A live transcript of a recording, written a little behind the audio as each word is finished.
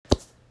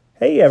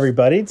Hey,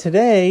 everybody.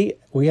 Today,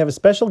 we have a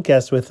special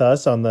guest with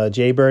us on the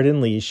Jay Bird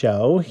and Lee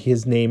show.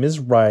 His name is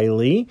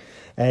Riley,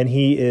 and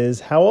he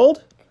is how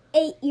old?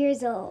 8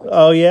 years old.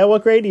 Oh, yeah?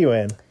 What grade are you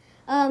in?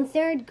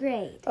 Third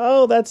grade.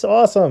 Oh, that's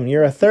awesome.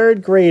 You're a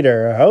third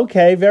grader.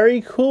 Okay,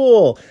 very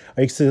cool.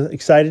 Are you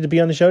excited to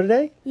be on the show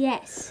today?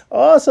 Yes.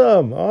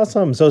 Awesome.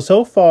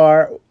 So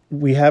far,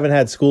 we haven't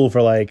had school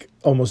for like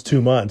almost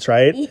 2 months,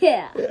 right?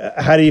 Yeah.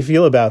 How do you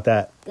feel about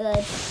that?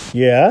 Good.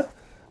 Yeah?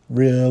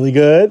 Really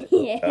good?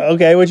 Yeah.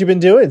 Okay, what you been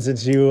doing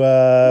since you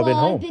been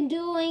home? I've been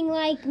doing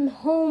like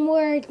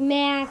homework,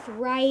 math,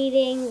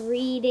 writing,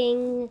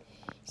 reading,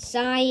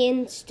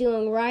 science,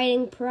 doing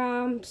writing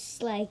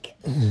prompts, like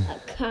a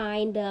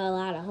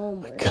lot of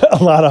homework.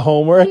 A lot of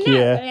homework? Not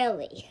Yeah.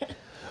 really.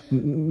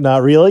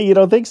 Not really? You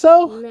don't think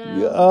so?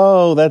 No.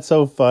 Oh, that's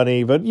so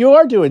funny. But you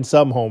are doing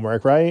some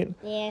homework, right?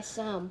 Yeah,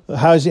 some.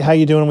 How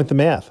you doing with the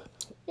math?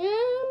 I'm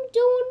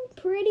doing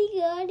pretty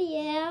good,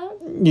 yeah.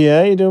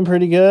 Yeah, you're doing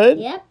pretty good?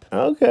 Yep.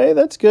 Okay,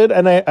 that's good.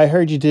 And I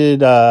heard you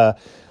did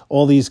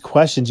all these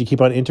questions. You keep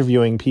on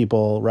interviewing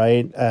people,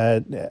 right?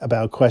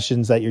 About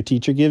questions that your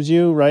teacher gives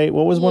you, right?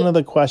 What was one of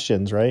the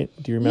questions, right?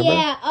 Do you remember?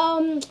 Yeah,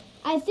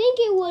 I think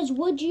it was,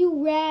 would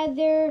you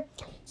rather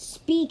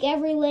speak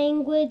every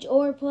language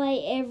or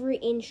play every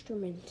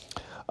instrument?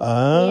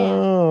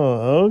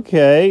 Oh,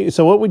 okay.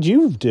 So what would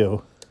you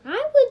do?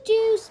 I would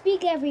do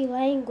speak every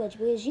language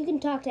because you can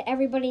talk to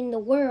everybody in the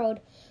world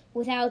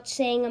without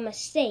saying a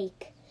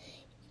mistake.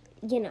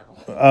 You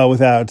know.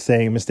 Without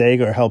saying a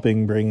mistake or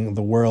helping bring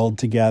the world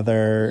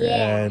together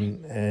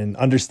and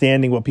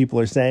understanding what people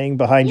are saying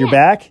behind your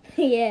back?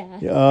 Yeah.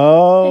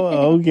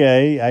 Oh,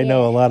 okay. I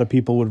know a lot of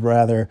people would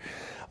rather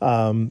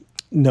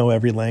know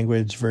every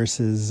language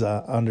versus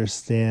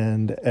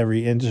understand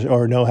every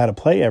or know how to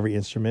play every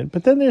instrument.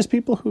 But then there's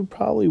people who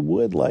probably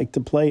would like to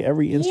play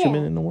every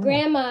instrument in the world.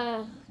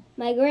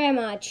 My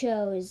grandma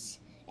chose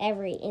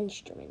every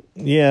instrument.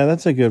 Yeah,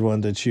 that's a good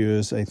one to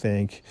choose, I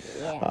think.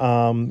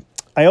 Yeah.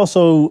 I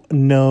also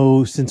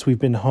know since we've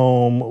been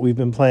home, we've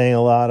been playing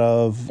a lot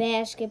of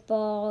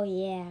basketball,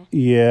 yeah.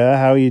 Yeah,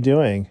 how are you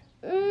doing?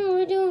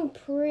 We're doing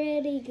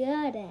pretty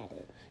good at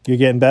it. You're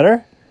getting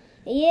better?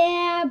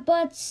 Yeah,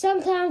 but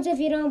sometimes if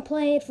you don't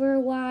play it for a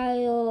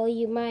while,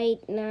 you might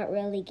not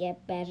really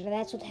get better.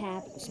 That's what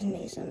happens to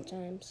me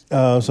sometimes.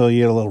 Oh, so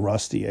you get a little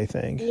rusty, I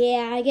think.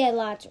 Yeah, I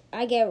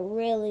get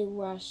really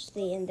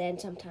rusty, and then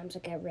sometimes I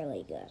get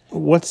really good.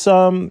 What's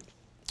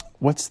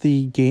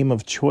the game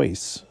of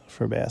choice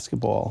for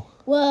basketball?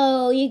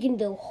 Well, you can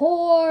do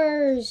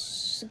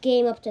horse,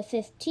 game up to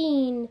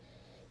 15.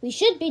 We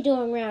should be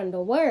doing around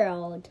the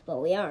world,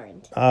 but we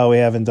aren't. Oh, we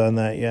haven't done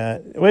that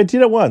yet. We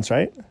did it once,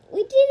 right?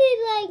 We did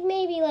it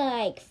maybe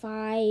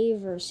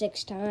 5 or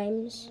 6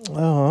 times.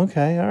 Oh,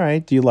 okay. All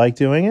right. Do you like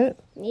doing it?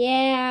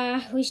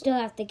 Yeah, we still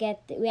have to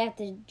we have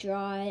to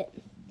draw it.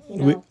 You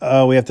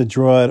know? We have to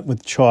draw it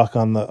with chalk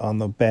on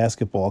the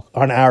basketball,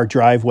 on our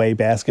driveway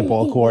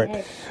basketball court.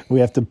 Yes. We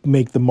have to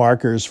make the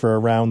markers for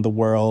around the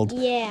world.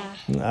 Yeah.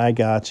 I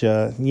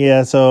gotcha.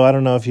 Yeah, so I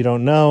don't know if you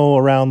don't know,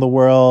 around the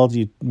world,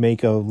 you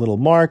make a little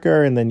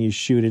marker and then you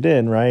shoot it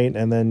in, right?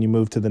 And then you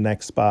move to the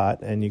next spot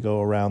and you go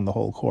around the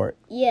whole court.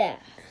 Yeah.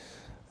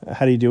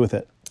 How do you do with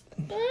it?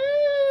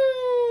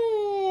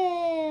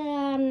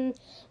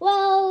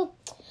 Well,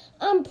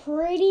 I'm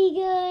pretty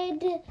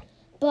good,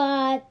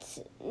 but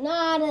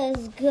not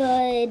as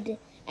good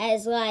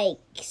as,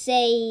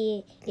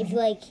 say, if,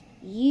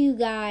 you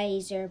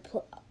guys are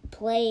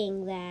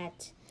playing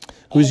that.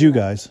 Who's you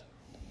guys?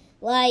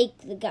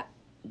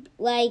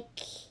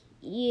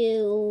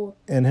 You.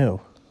 And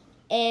who?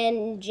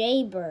 And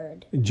Jay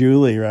Bird.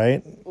 Julie,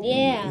 right?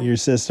 Yeah. Your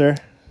sister?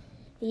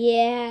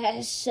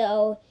 Yeah,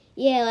 so,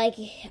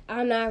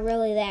 I'm not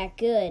really that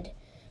good.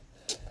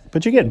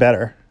 But you're getting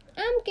better.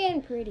 I'm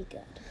getting pretty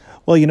good.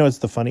 Well, it's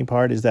the funny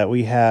part is that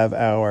we have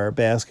our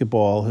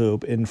basketball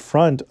hoop in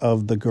front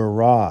of the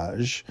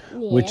garage,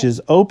 which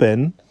is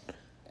open.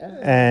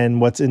 And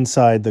what's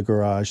inside the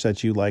garage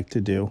that you like to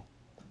do?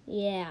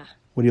 Yeah.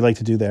 What do you like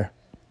to do there?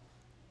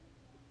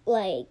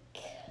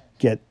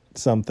 Get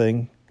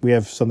something. We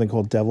have something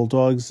called devil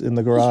dogs in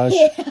the garage.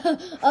 Yeah.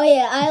 Oh,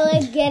 yeah. I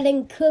like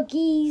getting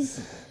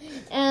cookies,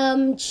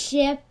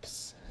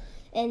 chips,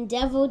 and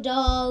devil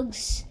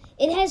dogs.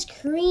 It has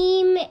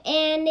cream,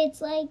 and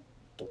it's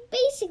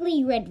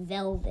basically red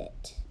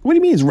velvet. What do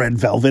you mean it's red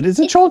velvet? It's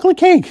a chocolate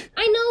cake.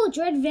 I know, it's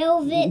red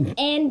velvet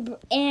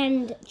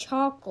and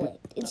chocolate.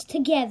 It's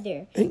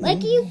together.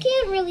 You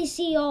can't really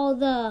see all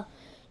the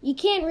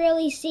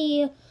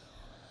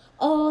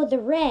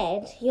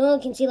red. You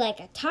only can see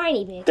a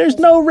tiny bit. There's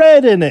no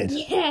red in it.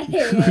 Yeah,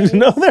 there is.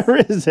 No, there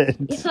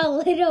isn't. A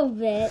little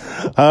bit.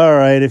 All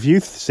right, if you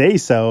say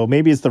so.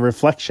 Maybe it's the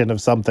reflection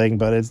of something,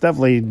 but it's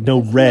definitely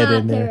no red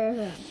in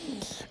there.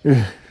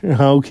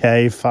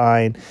 Okay,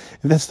 fine.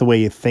 That's the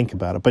way you think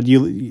about it. But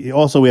we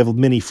have a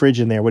mini fridge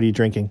in there. What are you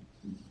drinking?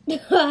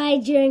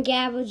 I drink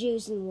apple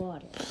juice and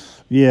water.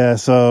 Yeah,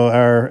 so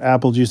our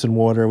apple juice and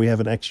water, we have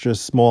an extra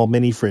small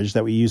mini fridge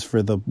that we use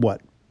for the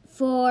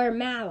for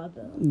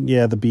Malibu.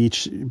 Yeah, the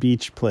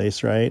beach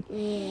place, right?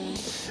 Yeah.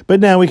 But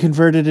now we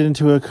converted it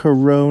into a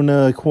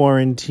Corona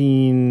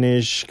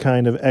quarantine-ish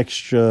kind of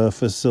extra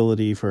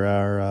facility for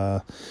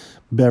our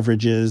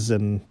beverages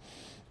and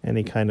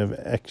any kind of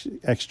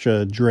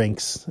extra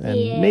drinks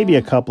and maybe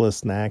a couple of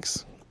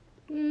snacks.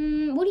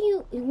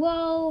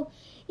 Well,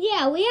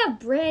 yeah, we have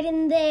bread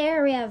in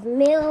there, we have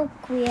milk,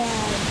 we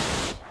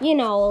have, we have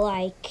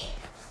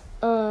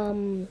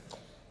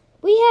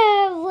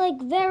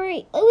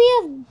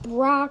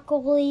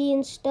broccoli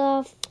and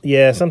stuff.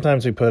 Yeah,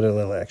 sometimes we put a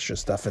little extra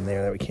stuff in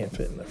there that we can't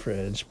fit in the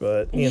fridge,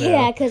 but, you know.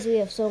 Yeah, because we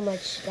have so much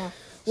stuff.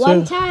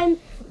 One time,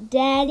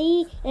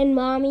 Daddy and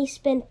Mommy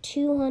spent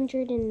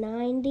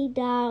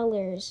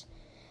 $290.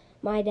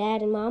 My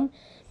dad and Mom.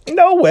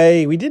 No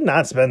way. We did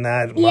not spend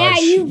that much. Yeah,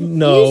 you spent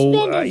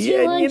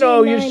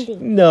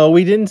 $290. No,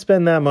 we didn't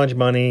spend that much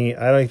money.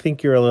 I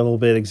think you're a little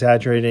bit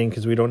exaggerating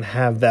because we don't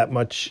have that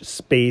much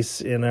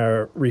space in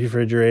our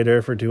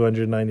refrigerator for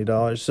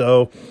 $290.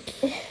 So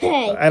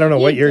I don't know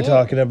what you're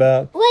talking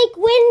about. Like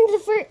when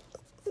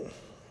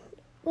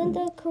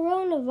the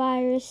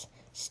coronavirus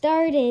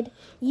started,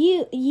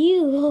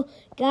 you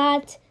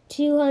got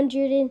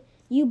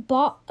you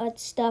bought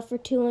stuff for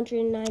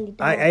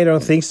 $290. I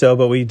don't think so,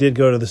 but we did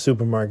go to the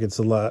supermarkets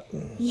a lot.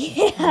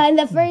 Yeah, and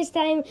the first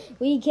time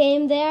we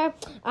came there,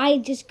 I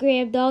just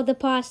grabbed all the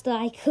pasta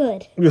I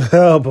could.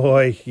 Oh,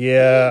 boy,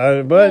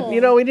 yeah. But, we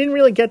didn't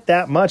really get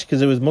that much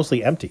because it was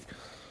mostly empty.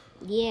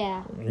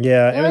 Yeah.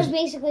 Yeah. It was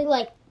basically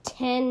like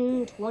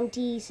 10,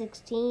 20,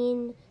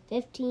 16,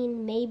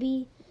 15,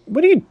 maybe.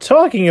 What are you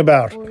talking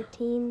about?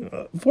 14.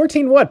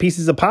 14 what?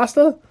 Pieces of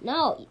pasta?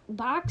 No,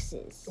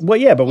 boxes. Well,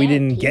 yeah, but we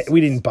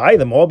didn't buy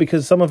them all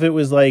because some of it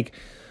was like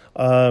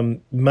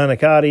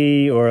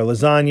manicotti or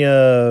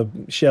lasagna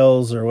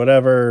shells or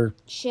whatever.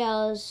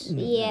 Shells.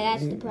 Yeah,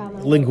 that's the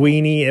problem.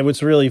 Linguine. And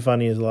what's really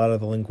funny is a lot of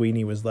the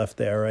linguine was left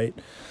there, right?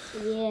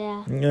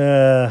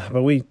 Yeah.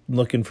 But we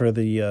looking for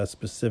the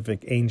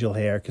specific angel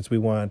hair because we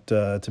want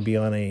to be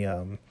on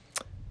a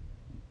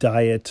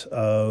diet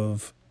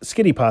of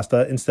skinny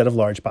pasta instead of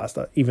large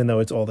pasta, even though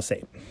it's all the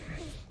same.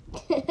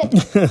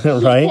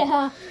 Right?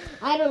 Yeah.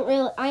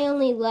 I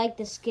only like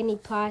the skinny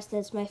pasta.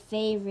 It's my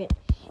favorite.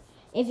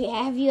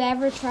 Have you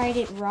ever tried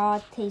it raw?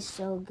 It tastes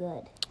so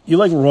good. You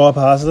like raw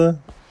pasta?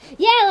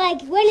 Yeah,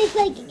 like when it's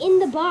like in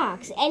the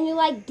box and you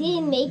like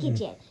didn't make it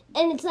yet.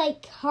 And it's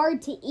like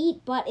hard to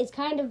eat, but it's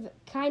kind of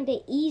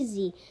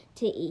easy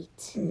to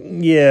eat.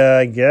 Yeah,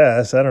 I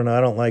guess. I don't know.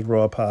 I don't like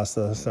raw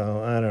pasta,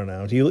 so I don't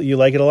know. Do you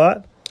like it a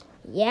lot?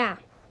 Yeah.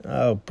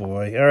 Oh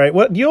boy. All right.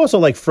 What you also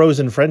like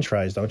frozen French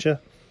fries, don't you?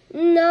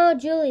 No,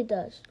 Julie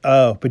does.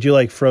 Oh, but you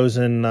like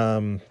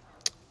frozen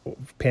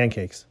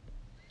pancakes.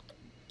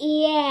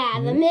 Yeah,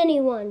 the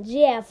mini ones.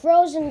 Yeah,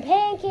 frozen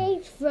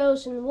pancakes,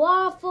 frozen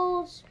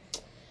waffles.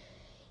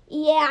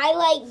 Yeah, I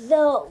like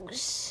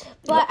those.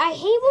 But I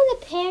hate when the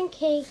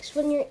pancakes,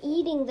 when you're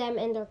eating them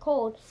and they're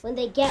cold, when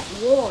they get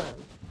warm.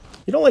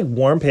 You don't like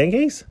warm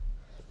pancakes?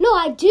 No,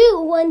 I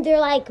do when they're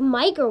like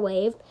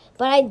microwaved,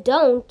 but I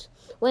don't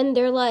when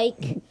they're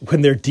like...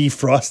 When they're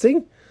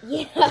defrosting?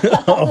 Yeah.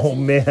 Oh,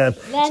 man.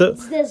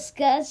 That's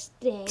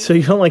disgusting. So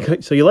you don't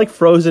like... So you like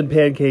frozen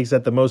pancakes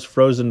at the most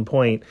frozen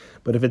point,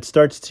 but if it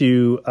starts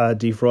to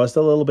defrost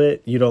a little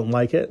bit, you don't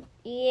like it?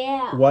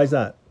 Yeah. Why is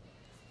that?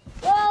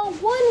 Well,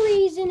 one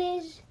reason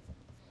is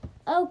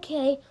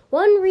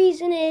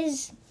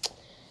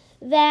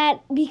that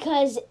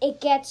because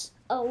it gets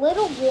a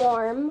little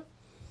warm,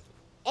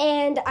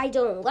 and I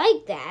don't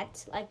like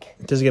that. Like,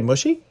 does it get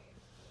mushy?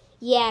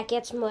 Yeah, it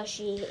gets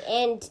mushy,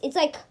 and it's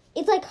like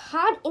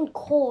hot and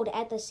cold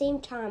at the same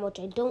time, which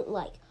I don't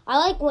like. I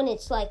like when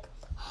it's like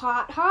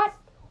hot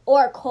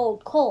or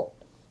cold,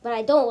 but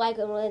I don't like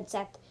it when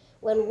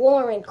when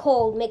warm and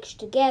cold mix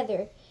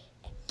together,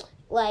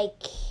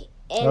 like.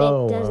 And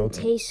it doesn't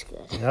taste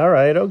good. All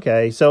right,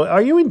 okay. So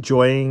are you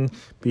enjoying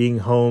being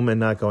home and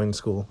not going to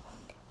school?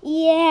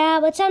 Yeah,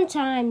 but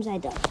sometimes I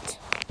don't.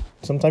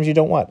 Sometimes you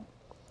don't what?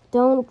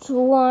 Don't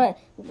want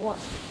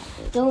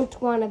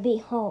to be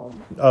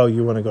home. Oh,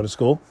 you want to go to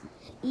school?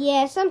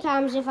 Yeah,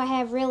 sometimes if I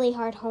have really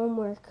hard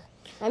work.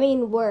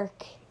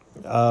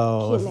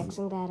 Oh. Keep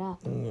mixing that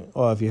up.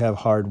 Well, if you have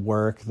hard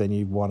work, then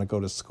you want to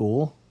go to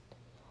school?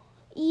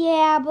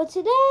 Yeah, but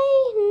today,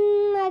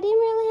 I didn't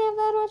really have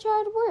that much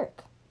hard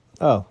work.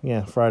 Oh,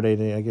 yeah,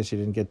 Friday, I guess you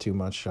didn't get too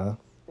much, huh?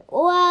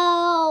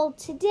 Well,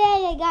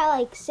 today I got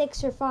like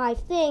 6 or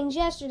 5 things.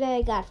 Yesterday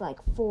I got like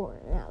 4,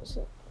 and that was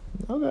it.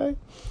 Okay.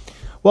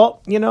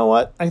 Well, you know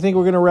what? I think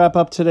we're going to wrap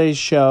up today's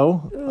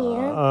show.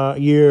 Yeah.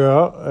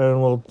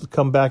 And we'll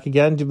come back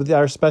again with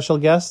our special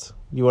guest.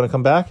 You want to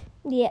come back?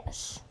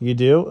 Yes. You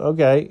do?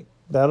 Okay.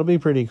 That'll be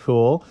pretty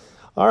cool.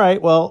 All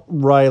right. Well,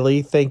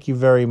 Riley, thank you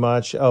very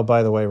much. Oh,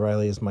 by the way,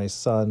 Riley is my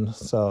son,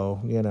 so,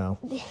 you know.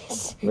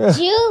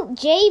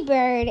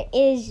 Jaybird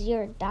is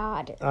your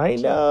daughter. I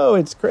know.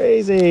 It's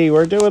crazy.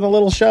 We're doing a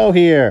little show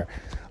here.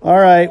 All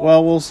right.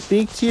 Well, we'll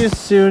speak to you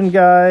soon,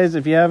 guys.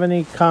 If you have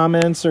any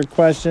comments or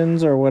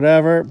questions or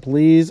whatever,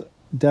 please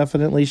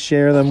definitely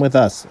share them with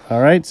us. All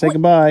right. Say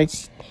goodbye.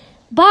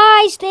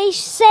 Bye. Stay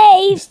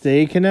safe.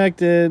 Stay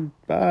connected.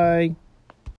 Bye.